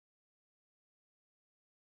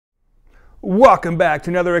Welcome back to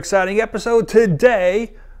another exciting episode.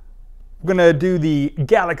 Today, we're going to do the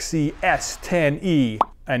Galaxy S10e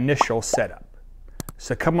initial setup.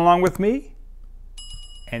 So come along with me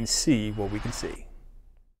and see what we can see.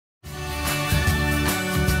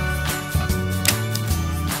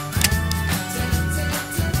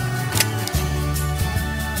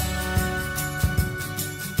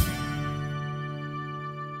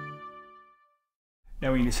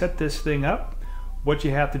 Now when you set this thing up, what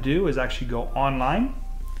you have to do is actually go online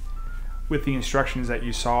with the instructions that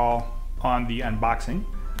you saw on the unboxing.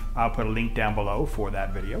 I'll put a link down below for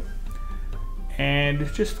that video. And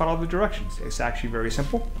just follow the directions. It's actually very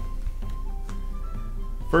simple.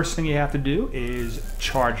 First thing you have to do is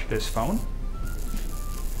charge this phone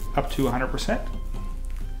up to 100%.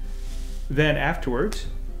 Then afterwards,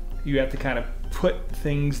 you have to kind of put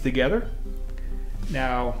things together.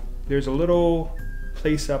 Now, there's a little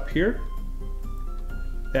place up here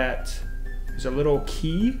that is a little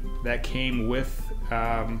key that came with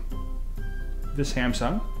the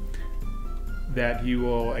Samsung that you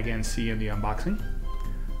will again see in the unboxing.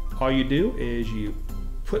 All you do is you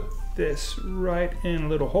put this right in a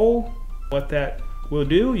little hole. What that will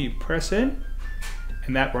do, you press in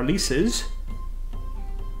and that releases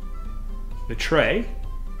the tray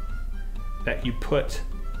that you put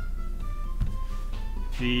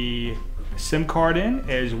the SIM card in,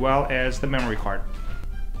 as well as the memory card.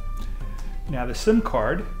 Now the SIM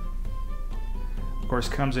card, of course,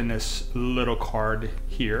 comes in this little card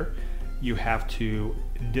here. You have to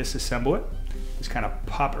disassemble it. Just kind of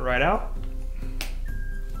pop it right out.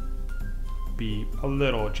 Be a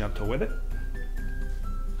little gentle with it.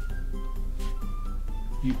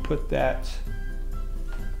 You put that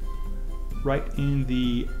right in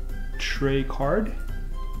the tray card,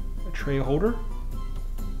 a tray holder.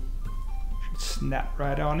 Snap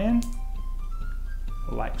right on in,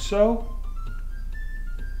 like so.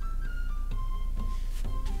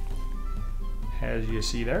 As you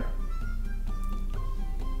see there.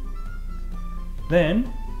 Then,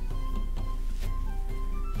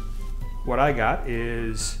 what I got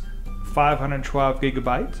is 512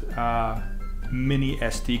 gigabyte mini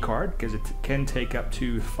SD card, because it can take up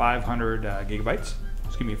to 500 gigabytes.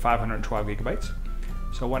 Excuse me, 512 gigabytes.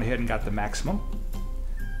 So I went ahead and got the maximum.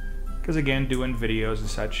 Because again, doing videos and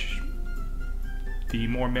such, the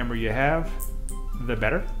more memory you have, the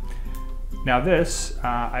better. Now this,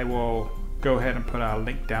 I will go ahead and put a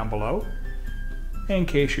link down below in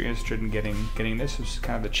case you're interested in getting this. This is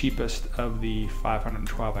kind of the cheapest of the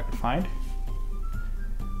 512 I could find.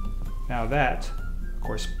 Now that, of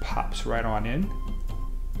course, pops right on in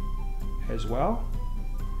as well.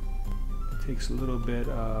 It takes a little bit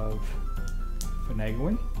of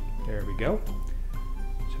finagling. There we go.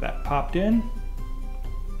 So that popped in.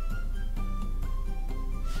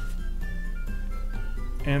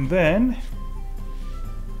 And then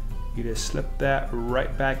you just slip that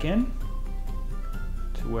right back in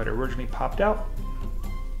to what originally popped out.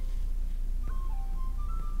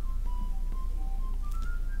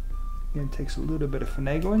 Again, it takes a little bit of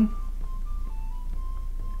finagling.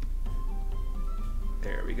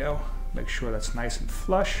 There we go. Make sure that's nice and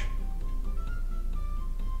flush.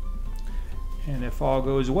 And if all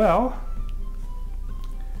goes well,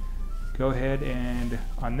 go ahead and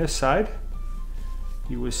on this side,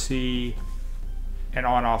 you will see an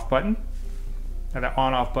on-off button. Now that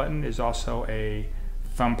on-off button is also a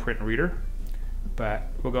thumbprint reader, but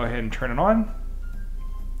we'll go ahead and turn it on.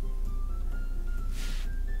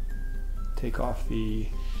 Take off the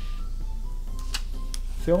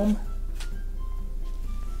film.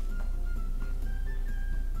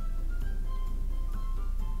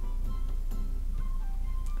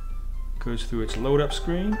 Goes through its load up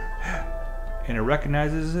screen and it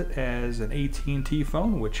recognizes it as an AT&T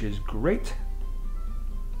phone, which is great.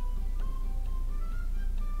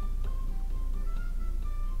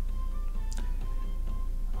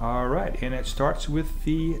 All right, and it starts with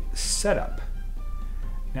the setup.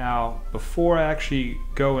 Now, before I actually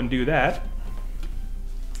go and do that,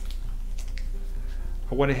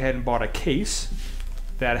 I went ahead and bought a case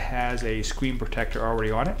that has a screen protector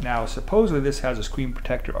already on it. Now, supposedly this has a screen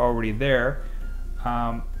protector already there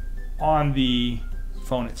on the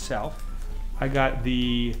phone itself. I got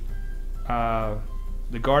the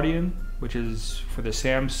Guardian, which is for the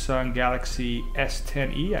Samsung Galaxy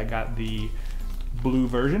S10e. I got the blue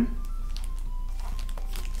version.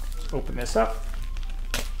 Let's open this up.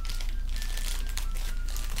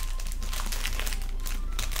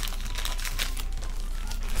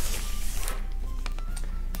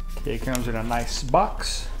 Okay, it comes in a nice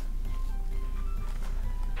box.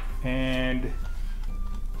 And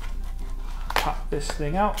pop this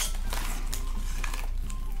thing out.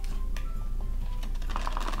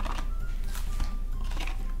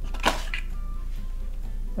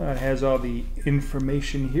 has all the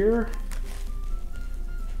information here,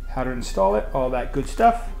 how to install it, all that good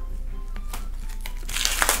stuff.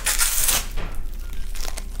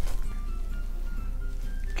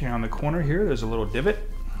 Okay, on the corner here, there's a little divot.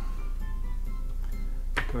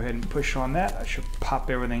 Go ahead and push on that. I should pop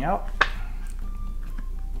everything out.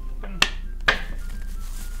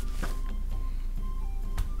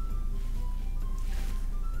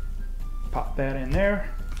 Pop that in there.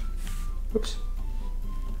 Whoops.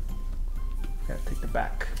 Gotta take the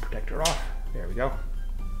back protector off. There we go.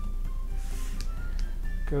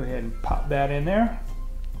 Go ahead and pop that in there.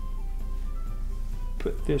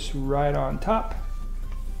 Put this right on top.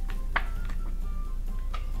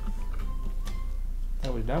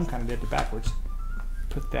 That was dumb, kind of did it backwards.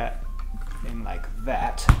 Put that in like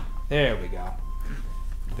that. There we go.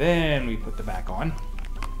 Then we put the back on.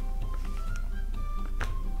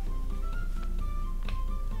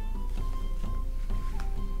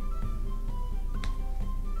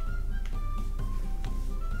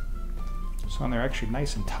 So they're actually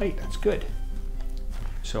nice and tight, that's good.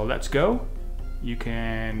 So let's go. You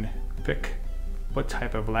can pick what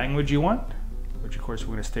type of language you want, which of course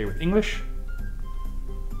we're gonna stay with English.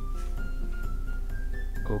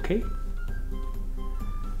 Okay,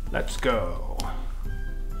 let's go.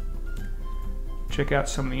 Check out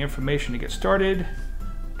some of the information to get started.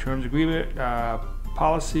 Terms agreement,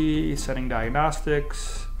 policy, setting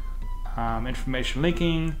diagnostics, information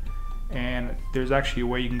linking, and there's actually a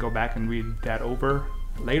way you can go back and read that over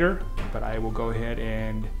later, but I will go ahead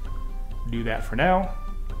and do that for now.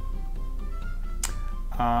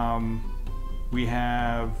 We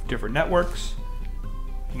have different networks.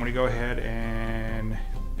 I'm going to go ahead and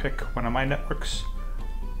pick one of my networks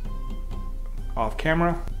off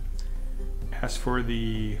camera. As for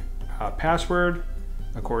the password,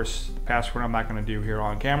 of course, the password I'm not going to do here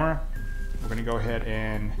on camera. We're going to go ahead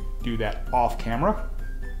and do that off camera.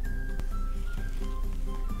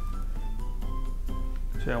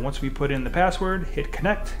 So once we put in the password, hit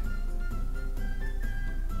connect.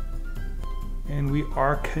 And we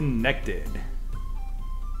are connected.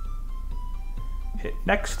 Hit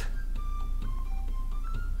next.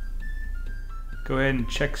 Go ahead and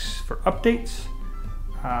check for updates.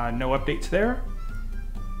 No updates there.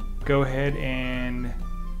 Go ahead and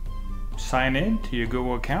sign in to your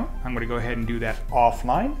Google account. I'm going to go ahead and do that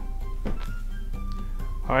offline.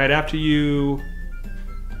 All right, after you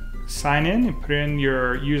sign in and put in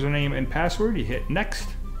your username and password, you hit next.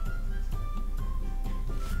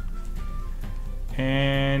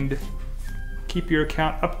 And keep your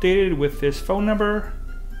account updated with this phone number.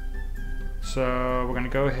 So we're going to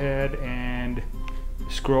go ahead and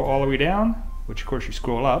scroll all the way down, which of course you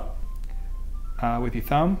scroll up with your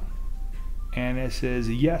thumb, and it says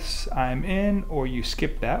yes, I'm in, or you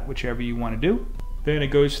skip that, whichever you want to do. Then it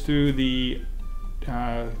goes through the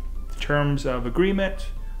terms of agreement,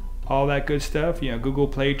 all that good stuff, you know, Google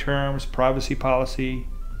Play terms, privacy policy.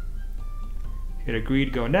 Hit agree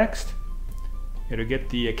to go next. It'll get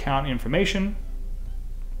the account information.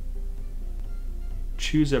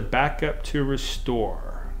 Choose a backup to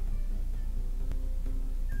restore.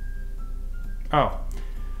 Oh,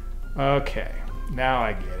 okay, now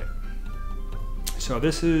I get it. So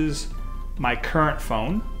this is my current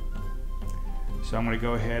phone. So I'm going to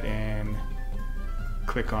go ahead and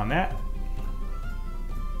click on that.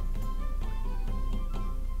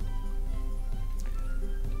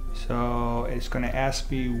 So it's going to ask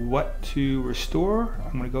me what to restore.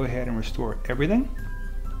 I'm going to go ahead and restore everything.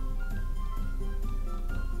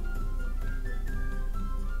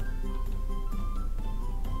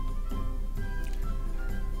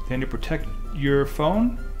 Then to protect your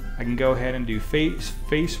phone, I can go ahead and do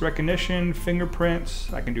face recognition,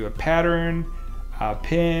 fingerprints. I can do a pattern,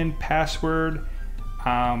 PIN, password.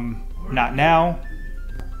 Not now.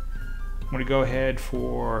 I'm going to go ahead,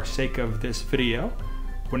 for sake of this video,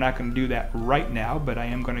 we're not going to do that right now, but I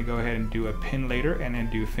am going to go ahead and do a PIN later and then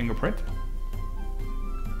do fingerprint.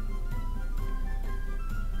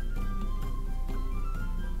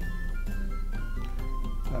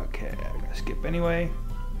 Okay, I'm going to skip anyway.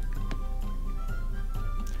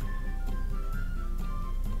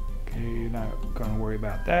 Okay, not going to worry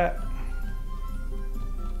about that.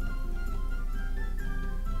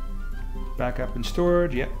 Backup and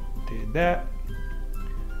storage, yep, did that.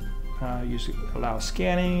 Allow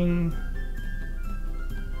scanning.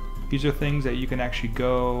 These are things that you can actually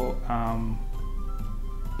go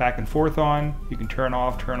back and forth on. You can turn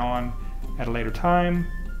off, turn on at a later time.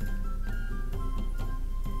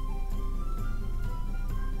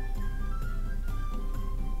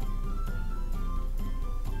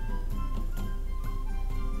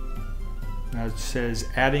 It says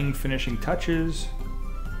adding finishing touches.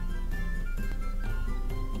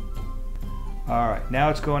 All right, now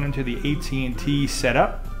it's going into the AT&T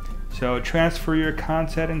setup. So transfer your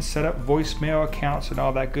content and set up voicemail accounts and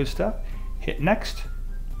all that good stuff. Hit next.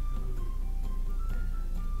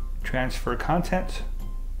 Transfer content.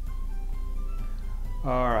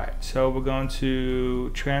 All right, so we're going to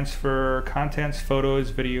transfer contents,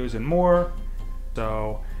 photos, videos, and more.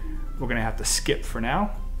 So we're gonna have to skip for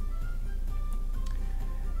now.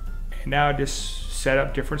 And now just set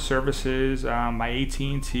up different services, my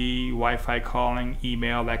AT&T, Wi-Fi calling,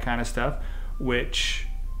 email, that kind of stuff, which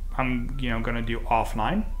I'm gonna do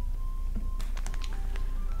offline.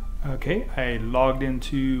 Okay, I logged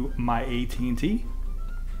into my AT&T.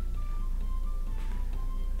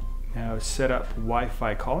 Now set up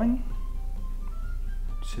Wi-Fi calling.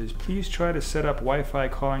 It says please try to set up Wi-Fi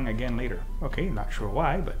calling again later. Okay, not sure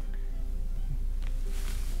why, but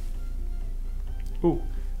ooh,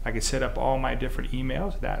 I can set up all my different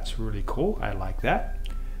emails. That's really cool. I like that.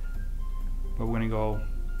 But we're gonna go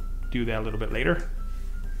do that a little bit later.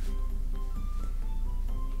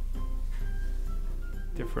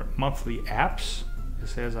 Different monthly apps. It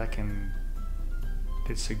says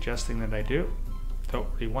it's suggesting that I do. Don't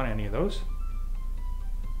really want any of those.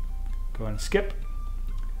 Go and skip.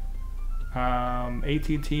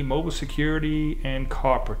 AT&T Mobile Security and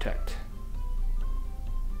Call Protect.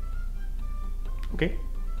 Okay.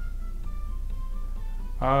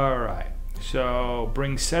 All right. So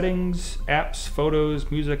bring settings, apps, photos,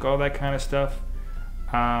 music, all that kind of stuff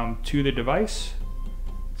to the device.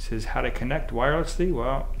 It says how to connect wirelessly.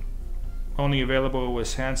 Well, only available with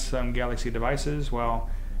Samsung Galaxy devices. Well,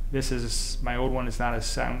 this is, my old one is not a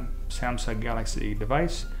Samsung Galaxy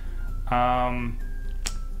device.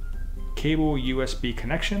 Cable USB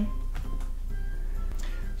connection.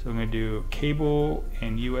 So I'm going to do cable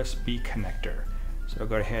and USB connector. So I'll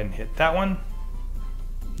go ahead and hit that one.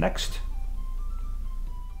 Next.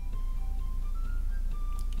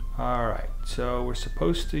 All right, so we're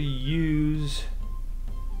supposed to use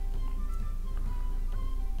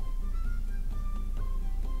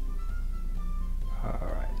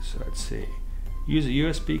so let's see. Use a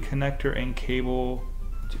USB connector and cable.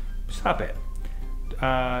 Stop it.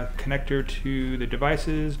 Connector to the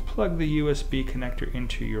devices. Plug the USB connector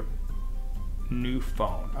into your new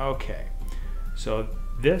phone. Okay. So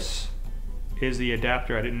this is the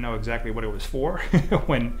adapter. I didn't know exactly what it was for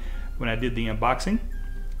when I did the unboxing.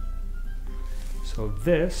 So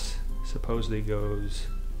this supposedly goes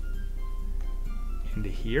into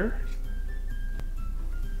here.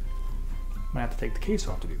 I'm gonna have to take the case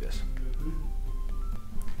off to do this.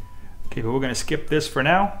 Okay, but we're gonna skip this for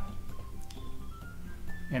now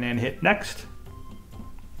and then hit next.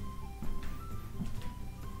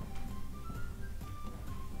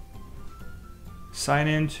 Sign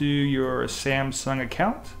into your Samsung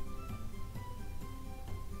account.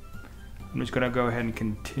 I'm just gonna go ahead and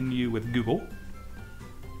continue with Google.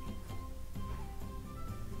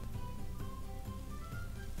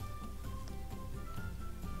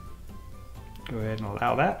 Go ahead and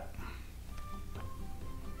allow that.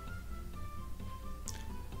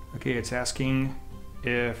 Okay, it's asking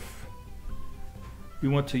if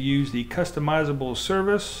you want to use the customizable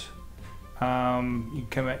service. You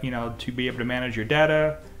can, to be able to manage your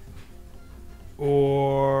data,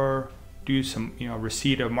 or do some,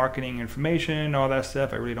 receipt of marketing information, all that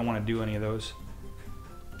stuff. I really don't want to do any of those,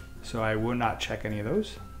 so I will not check any of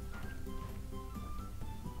those.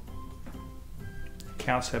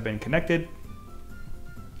 Accounts have been connected.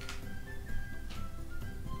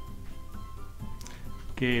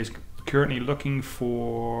 Okay, is currently looking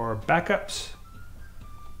for backups.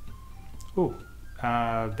 Oh,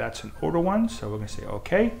 that's an older one, so we're gonna say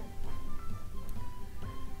okay.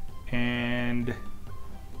 And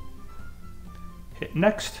hit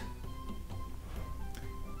next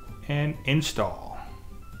and install.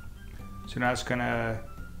 So now it's gonna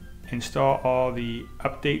install all the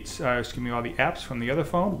updates, all the apps from the other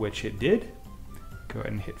phone, which it did. Go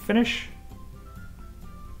ahead and hit finish.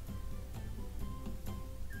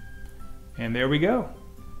 And there we go.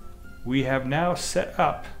 We have now set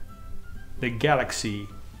up the Galaxy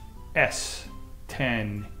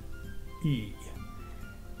S10e.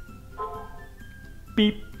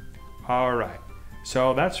 Beep. All right.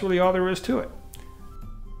 So that's really all there is to it.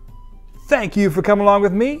 Thank you for coming along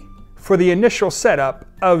with me for the initial setup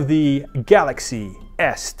of the Galaxy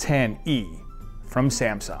S10e from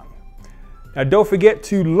Samsung. Now don't forget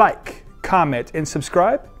to like, comment, and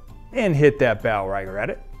subscribe, and hit that bell right at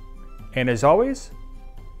it. And as always,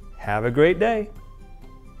 have a great day.